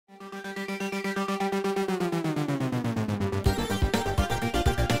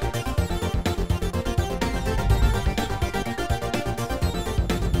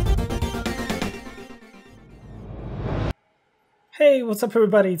Hey, what's up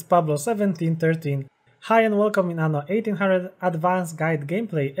everybody, it's Pablo1713. Hi and welcome in Anno1800 Advanced Guide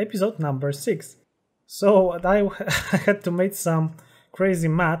Gameplay episode number 6. So I had to make some crazy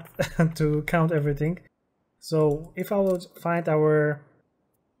math to count everything. So if I would find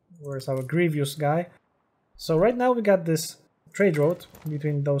where's our Grievous guy? So right now we got this trade road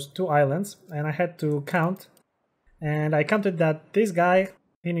between those two islands and I had to count. And I counted that this guy,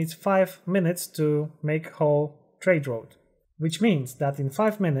 he needs 5 minutes to make whole trade road. Which means that in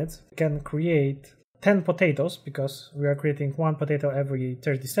 5 minutes we can create 10 potatoes, because we are creating 1 potato every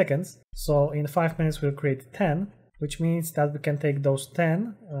 30 seconds. So in 5 minutes we'll create 10, which means that we can take those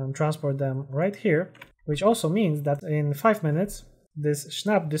 10 and transport them right here. Which also means that in 5 minutes this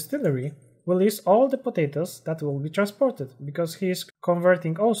Schnapp distillery will use all the potatoes that will be transported, because he is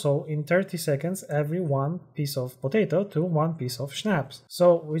converting also in 30 seconds every 1 piece of potato to 1 piece of schnapps.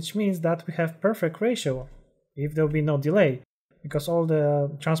 So which means that we have perfect ratio if there will be no delay, because all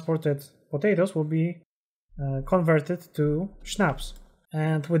the transported potatoes will be converted to schnapps.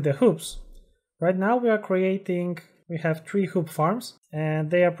 And with the hoops, right now we have 3 hoop farms and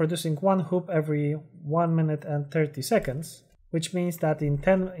they are producing 1 hoop every 1 minute and 30 seconds, which means that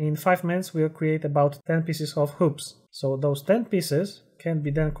in 5 minutes we'll create about 10 pieces of hoops. So those 10 pieces can be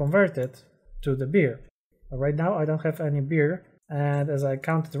then converted to the beer. Right now I don't have any beer, and as I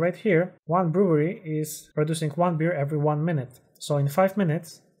counted right here, 1 brewery is producing 1 beer every 1 minute. So in 5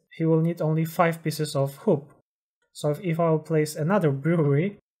 minutes, he will need only 5 pieces of hoop. So if I will place another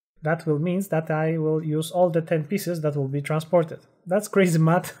brewery, that will mean that I will use all the 10 pieces that will be transported. That's crazy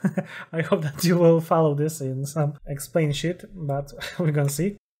math. I hope that you will follow this in some explain shit, but we're gonna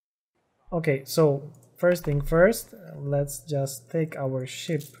see. Okay, so first thing first, let's just take our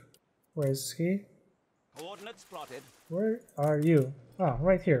ship. Where is he? Coordinates plotted. Where are you? Ah,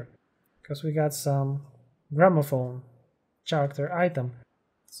 right here. Because we got some gramophone character item,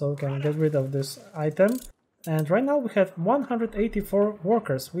 so we can get rid of this item. And right now we have 184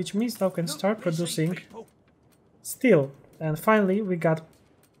 workers, which means now we can start producing steel. And finally we got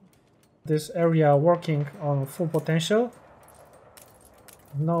this area working on full potential.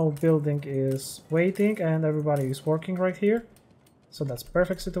 No building is waiting and everybody is working right here, so that's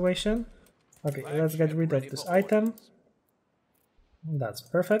perfect situation. Okay, let's get rid of this item. That's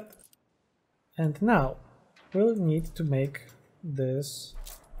perfect. And now we'll need to make this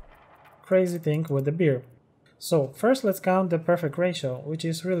crazy thing with the beer. So first let's count the perfect ratio, which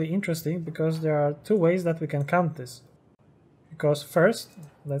is really interesting because there are 2 ways that we can count this. Because first,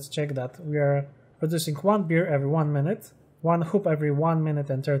 let's check that we are producing 1 beer every 1 minute, 1 hoop every 1 minute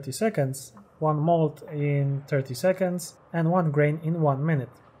and 30 seconds, 1 malt in 30 seconds, and 1 grain in 1 minute.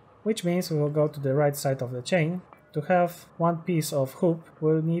 Which means we will go to the right side of the chain. To have 1 piece of hoop,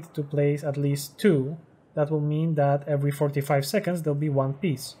 we'll need to place at least 2. That will mean that every 45 seconds there'll be 1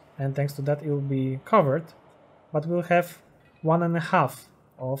 piece. And thanks to that it will be covered. But we'll have 1.5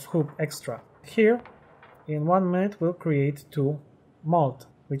 of hoop extra. Here, in 1 minute we'll create 2 malt.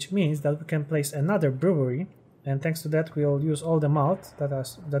 Which means that we can place another brewery. And thanks to that we'll use all the malt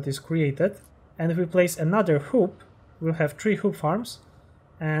that is created. And if we place another hoop, we'll have 3 hoop farms.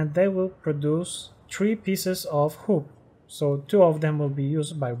 And they will produce 3 pieces of hoop. So 2 of them will be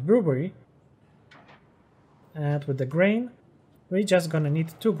used by brewery. And with the grain, we're just gonna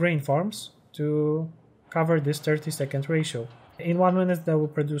need 2 grain farms to cover this 30-second ratio. In 1 minute they will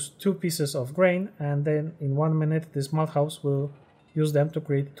produce 2 pieces of grain, and then in 1 minute this malt house will use them to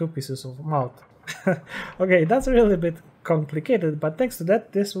create 2 pieces of malt. Okay, that's a little bit complicated, but thanks to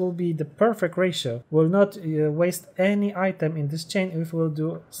that this will be the perfect ratio. We'll not waste any item in this chain if we'll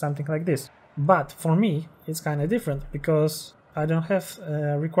do something like this. But for me it's kind of different, because I don't have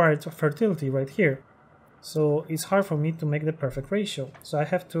required fertility right here. So it's hard for me to make the perfect ratio. So I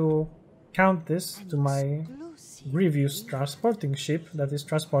have to count this to my Grievous transporting ship that is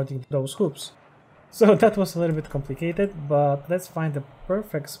transporting those hoops. So that was a little bit complicated, but let's find the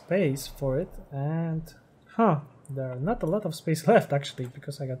perfect space for it. And there are not a lot of space left actually,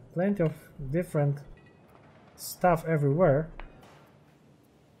 because I got plenty of different stuff everywhere.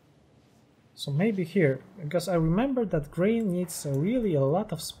 So maybe here, because I remember that grain needs really a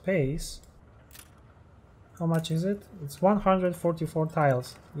lot of space. How much is it? It's 144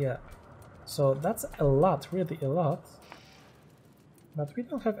 tiles, yeah. So that's a lot, really a lot. But we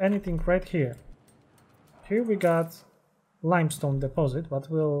don't have anything right here. Here we got limestone deposit, but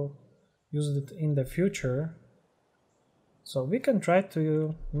we'll use it in the future. So we can try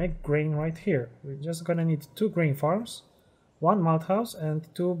to make grain right here. We're just gonna need 2 grain farms, 1 malt house and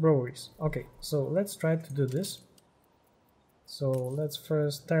 2 breweries. Okay, so let's try to do this. So let's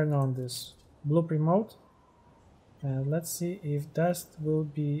first turn on this blueprint mode. And let's see if that will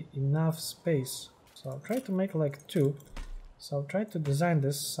be enough space. So I'll try to make like 2. So I'll try to design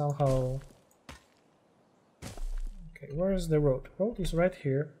this somehow. Okay, where is the road? Road is right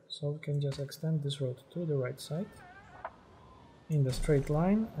here, so we can just extend this road to the right side in the straight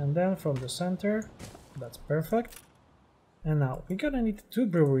line, and then from the center. That's perfect. And now we're gonna need 2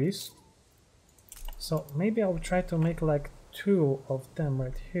 breweries, so maybe I'll try to make like 2 of them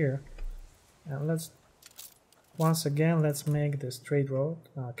right here. And once again let's make the straight road.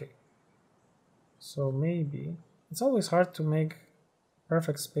 Okay, so maybe it's always hard to make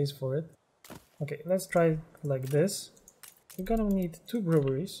perfect space for it. Okay, let's try it like this. We're gonna need 2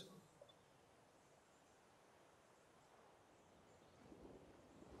 breweries.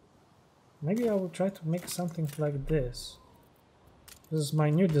 Maybe I will try to make something like this. This is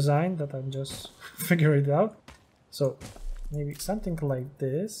my new design that I'm just figuring it out. So maybe something like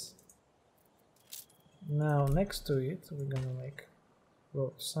this. Now next to it we're gonna make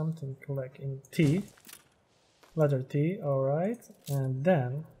something like in T, letter T, alright. And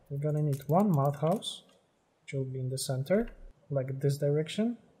then we're gonna need 1 mud house, which will be in the center, like this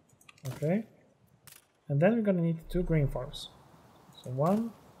direction. Okay. And then we're gonna need 2 grain farms. So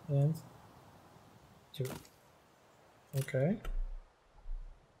 1 and 2. Okay.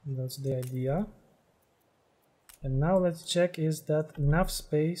 That's the idea. And now let's check, is that enough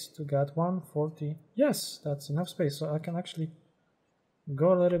space to get 140? Yes, that's enough space. So I can actually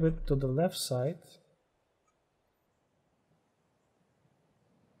go a little bit to the left side.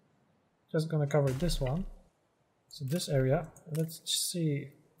 Just gonna cover this one. So this area, let's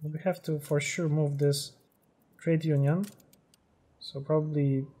see. We have to for sure move this trade union. So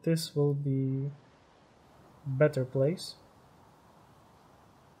probably this will be better place.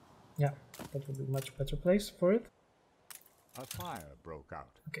 Yeah, that would be much better place for it. A fire broke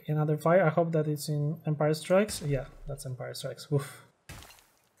out. Okay, another fire. I hope that it's in Empire Strikes. Yeah, that's Empire Strikes. Woof.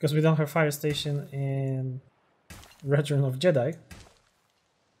 Because we don't have fire station in Return of Jedi.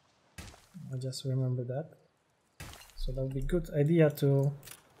 I just remember that. So that would be a good idea to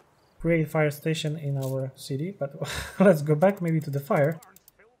create fire station in our city. But let's go back maybe to the fire,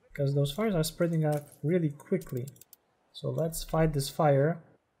 because those fires are spreading out really quickly. So let's fight this fire.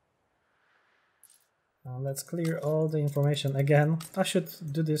 Let's clear all the information again. I should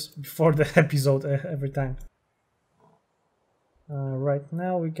do this before the episode every time. Right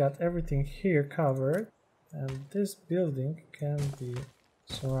now we got everything here covered, and this building can be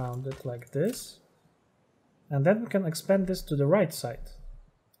surrounded like this. And then we can expand this to the right side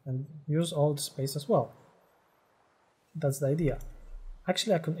and use all the space as well. That's the idea.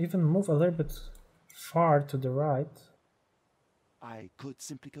 Actually, I can even move a little bit far to the right. I could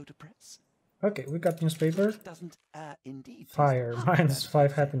simply go to press. Okay, we got newspaper. Doesn't indeed Fire,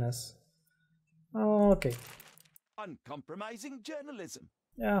 -5 happiness. Oh, okay. Uncompromising journalism.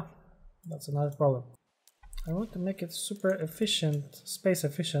 Yeah, that's another problem. I want to make it super efficient, space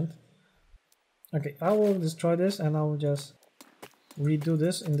efficient. Okay, I will destroy this and I will just redo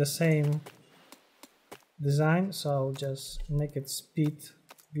this in the same design. So I'll just make it speed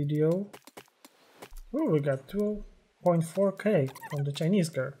video. Oh, we got 2.4K from the Chinese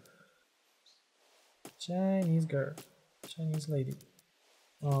girl. Chinese girl. Chinese lady.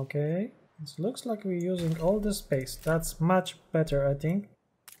 Okay. It looks like we're using all the space. That's much better, I think.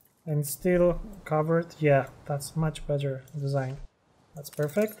 And it's still covered. Yeah, that's much better design. That's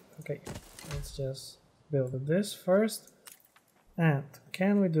perfect. Okay, let's just build this first. And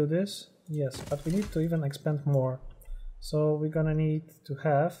can we do this? Yes, but we need to even expand more. So we're gonna need to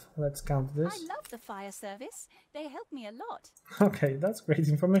have, let's count this. I love the fire service. They help me a lot. Okay, that's great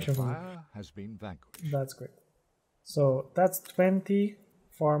information for me. Fire has been vanquished. That's great. So that's 20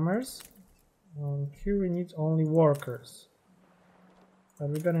 farmers. Here we need only workers. But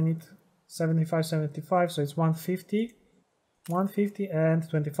we're gonna need 75, 75, so it's 150. 150 and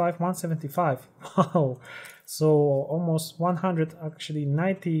 25, 175. Wow! So almost 100, actually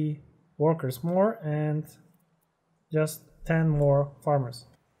 90 workers more and just 10 more farmers.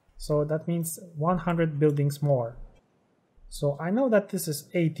 So that means 100 buildings more. So I know that this is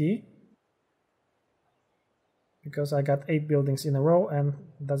 80 because I got 8 buildings in a row and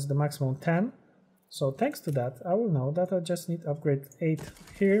that's the maximum 10. So thanks to that, I will know that I just need to upgrade 8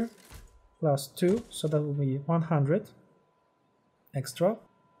 here plus 2, so that will be 100 extra.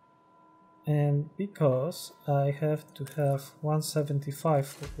 And because I have to have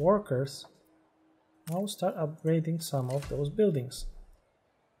 175 workers, I'll start upgrading some of those buildings.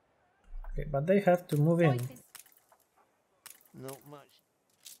 Okay, but they have to move in. Not much.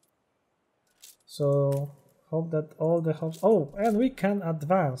 So hope that all the houses... Oh, and we can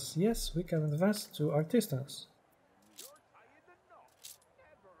advance. Yes, we can advance to artisans.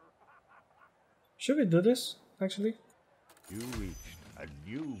 Should we do this, actually? You reached a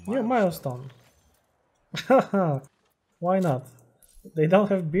new Milestone. Haha, why not? They don't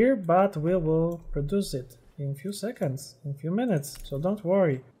have beer, but we will produce it in a few seconds, in a few minutes, so don't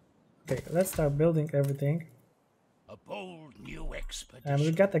worry. Okay, let's start building everything. A bold new expedition. And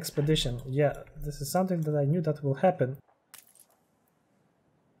we got expedition. Yeah, this is something that I knew that will happen.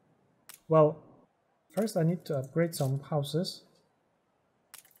 Well, first I need to upgrade some houses.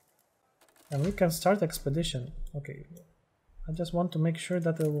 And we can start expedition. Okay, I just want to make sure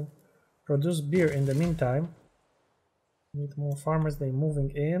that it will produce beer in the meantime. Need more farmers, they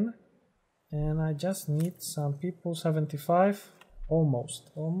moving in. And I just need some people, 75.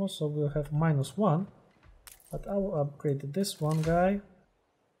 Almost, so we'll have -1. But I will upgrade this one guy.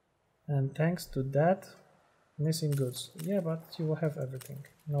 And thanks to that, missing goods. Yeah, but you will have everything,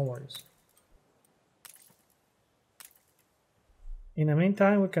 no worries. In the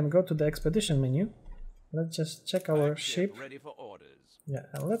meantime, we can go to the expedition menu. Let's just check our ship. Ready for orders. Yeah,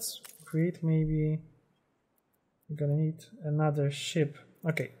 and let's create maybe... We're gonna need another ship.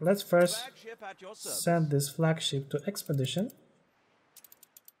 Okay, let's first Flagship at your service. send this flagship to expedition.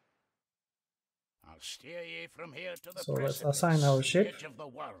 I'll steer ye from here to the So let's precipice, assign our ship. edge of the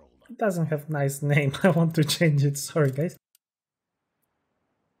world. It doesn't have nice name. I want to change it. Sorry, guys.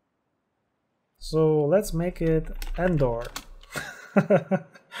 So let's make it Endor.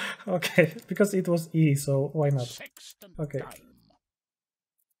 Okay, because it was E, so why not? Sextant Okay. time.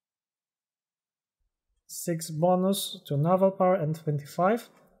 6 bonus to naval power and 25.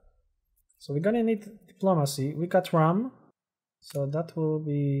 So we're gonna need diplomacy. We got rum, so that will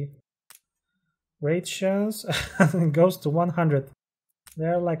be great chance. It goes to 100.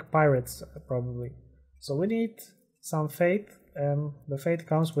 They're like pirates, probably. So we need some faith, and the faith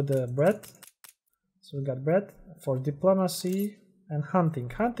comes with the bread. So we got bread for diplomacy and hunting.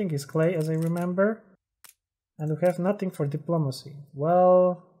 Hunting is clay, as I remember. And we have nothing for diplomacy.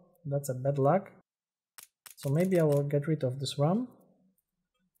 Well, that's a bad luck. So maybe I will get rid of this rum.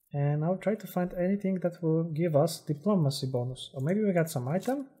 And I'll try to find anything that will give us diplomacy bonus. Or maybe we got some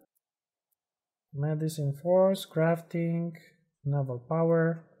item. Medicine force, crafting, naval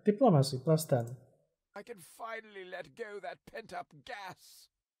power, diplomacy plus 10. I can finally let go that pent-up gas.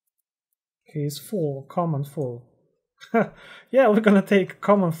 He's full, common full. Yeah, we're gonna take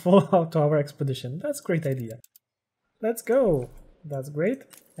common full out to our expedition. That's a great idea. Let's go. That's great.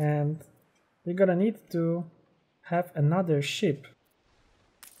 And we're gonna need to have another ship.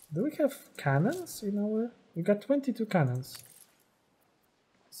 Do we have cannons in our... We got 22 cannons.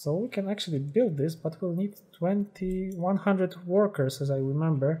 So we can actually build this, but we'll need 100 workers, as I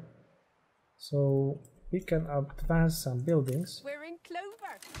remember. So we can advance some buildings. We're in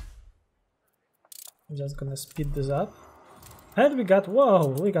clover. I'm just gonna speed this up. And we got...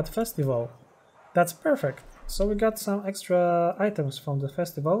 Whoa! We got festival. That's perfect. So we got some extra items from the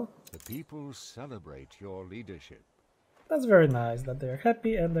festival. The people celebrate your leadership. That's very nice that they're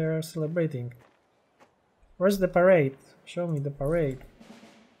happy and they're celebrating. Where's the parade? Show me the parade.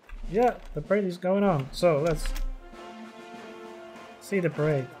 Yeah, the parade is going on. So let's see the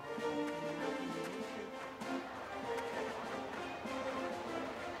parade.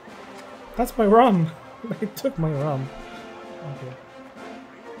 That's my rum! They took my rum. Okay.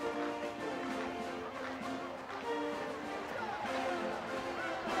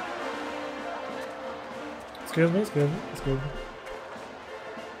 Excuse me, excuse me, excuse me.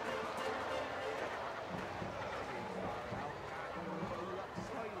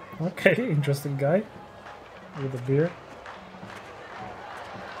 Okay, interesting guy with a beer.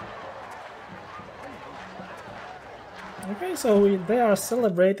 Okay, so they are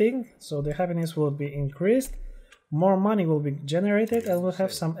celebrating, so the happiness will be increased, more money will be generated, and we'll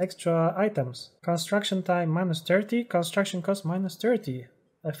have some extra items. Construction time -30, construction cost -30,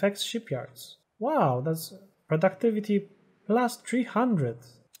 affects shipyards. Wow, that's productivity plus 300,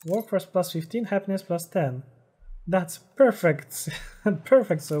 workforce plus 15, happiness plus 10. That's perfect.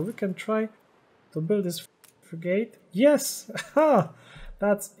 Perfect, so we can try to build this frigate. Yes!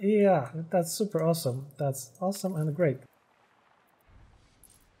 That's, yeah, that's super awesome. That's awesome and great.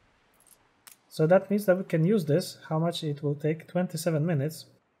 So that means that we can use this. How much it will take? 27 minutes.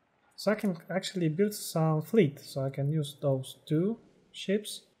 So I can actually build some fleet. So I can use those 2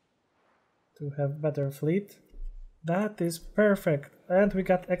 ships to have better fleet. That is perfect. And we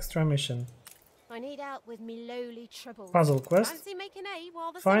got extra mission. I need out with me lowly troubles. Puzzle quest. Fancy making hay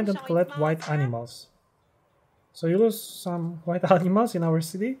while the Find sun and shines, collect white master? animals. So you lose some white animals in our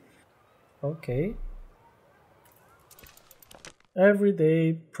city? Okay.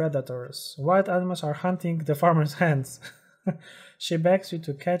 Everyday predators. White animals are hunting the farmer's hands. She begs you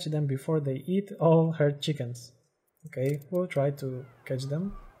to catch them before they eat all her chickens. Okay, we'll try to catch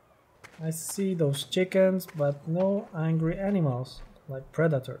them. I see those chickens, but no angry animals, like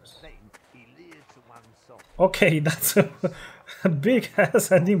predators. Okay, that's a big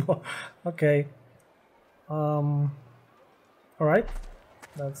ass animal. Okay. Alright.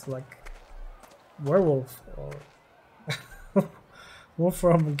 That's like werewolf or wolf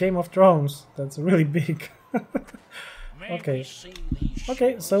from Game of Thrones. That's really big. Okay.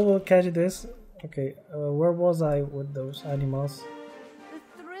 Okay, so we'll catch this. Okay, where was I with those animals?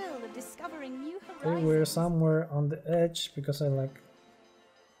 The thrill of discovering new They horizons. were somewhere on the edge because I like...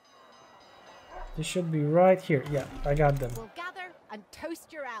 They should be right here. Yeah, I got them. We'll gather and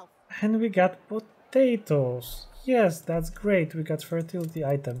toast your elf. And we got potatoes. Yes, that's great. We got fertility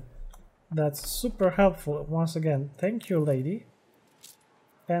item. That's super helpful. Once again, thank you, lady.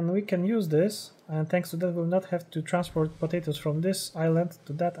 And we can use this. And thanks to that, we'll not have to transport potatoes from this island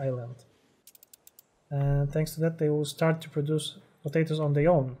to that island. And thanks to that, they will start to produce potatoes on their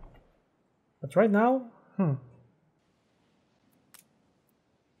own. But right now,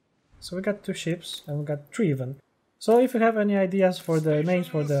 So we got 2 ships, and we got 3 even. So if you have any ideas for the names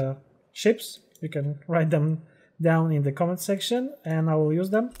for the ships, you can write them down in the comment section, and I will use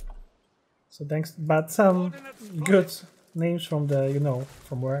them. So thanks, but some good names from the, you know,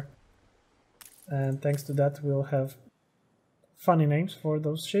 from where. And thanks to that, we'll have funny names for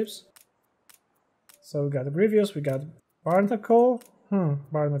those ships. So we got Grievous, we got Barnacle.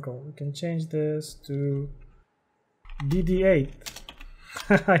 Barnacle. We can change this to DD8.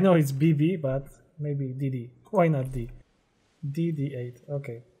 I know it's BB, but maybe DD. Why not D? DD8.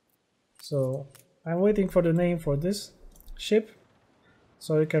 Okay. So I'm waiting for the name for this ship.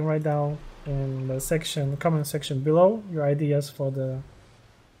 So you can write down in the section, comment section below, your ideas for the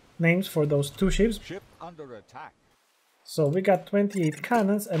names for those 2 ships. Ship under attack. So we got 28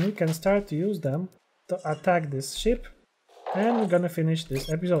 cannons, and we can start to use them to attack this ship. And we're gonna finish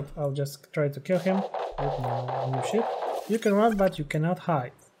this episode. I'll just try to kill him with my new ship. You can run, but you cannot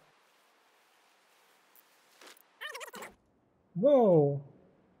hide. Whoa!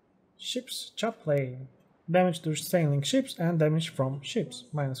 Ships chop plane. Damage to sailing ships and damage from ships.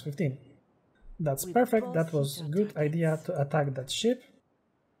 -15. That's perfect. That was a good idea to attack that ship.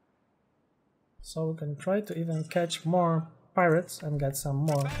 So we can try to even catch more pirates and get some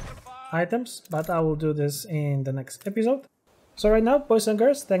more items. But I will do this in the next episode. So right now, boys and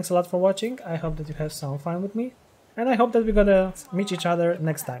girls, thanks a lot for watching. I hope that you have some fun with me. And I hope that we're gonna meet each other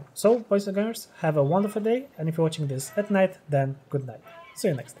next time. So, boys and girls, have a wonderful day. And if you're watching this at night, then good night. See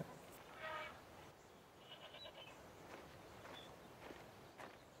you next time.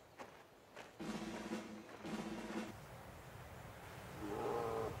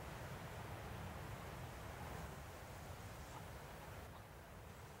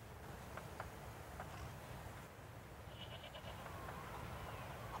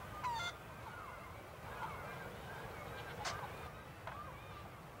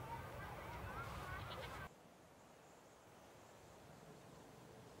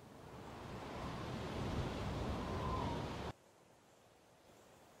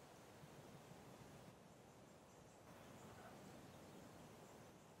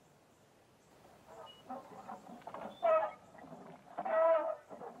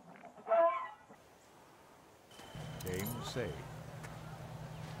 Game saved.